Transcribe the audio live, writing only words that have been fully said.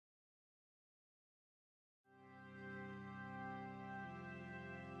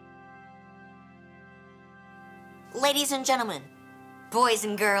Ladies and gentlemen, boys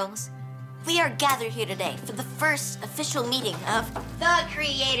and girls, we are gathered here today for the first official meeting of the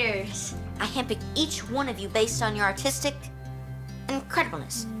creators. I handpicked each one of you based on your artistic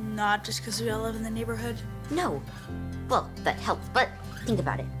incredibleness. Not just because we all live in the neighborhood. No. Well, that helps, but think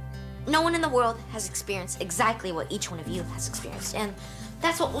about it. No one in the world has experienced exactly what each one of you has experienced, and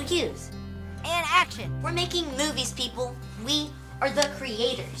that's what we'll use. And action. We're making movies, people. We are the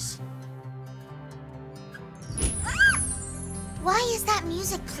creators. Why is that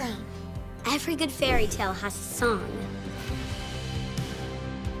music playing? Every good fairy tale has a song.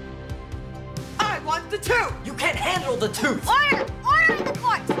 I want the tooth! You can't handle the tooth! Order! Order in the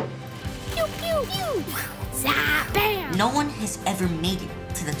court! Pew, pew, pew! Zap! Bam! No one has ever made it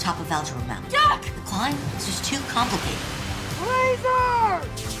to the top of Algebra Mountain. Duck! The climb is just too complicated. Laser!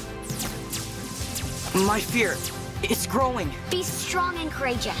 My fear, it's growing. Be strong and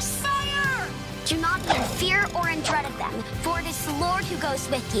courageous. Fire! Do not be in fear or in dread of them, for it is the Lord who goes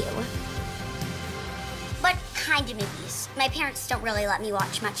with you. What kind of movies? My parents don't really let me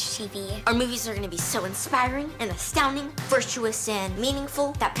watch much TV. Our movies are going to be so inspiring and astounding, virtuous and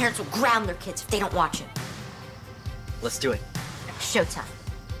meaningful that parents will ground their kids if they don't watch it. Let's do it. Showtime.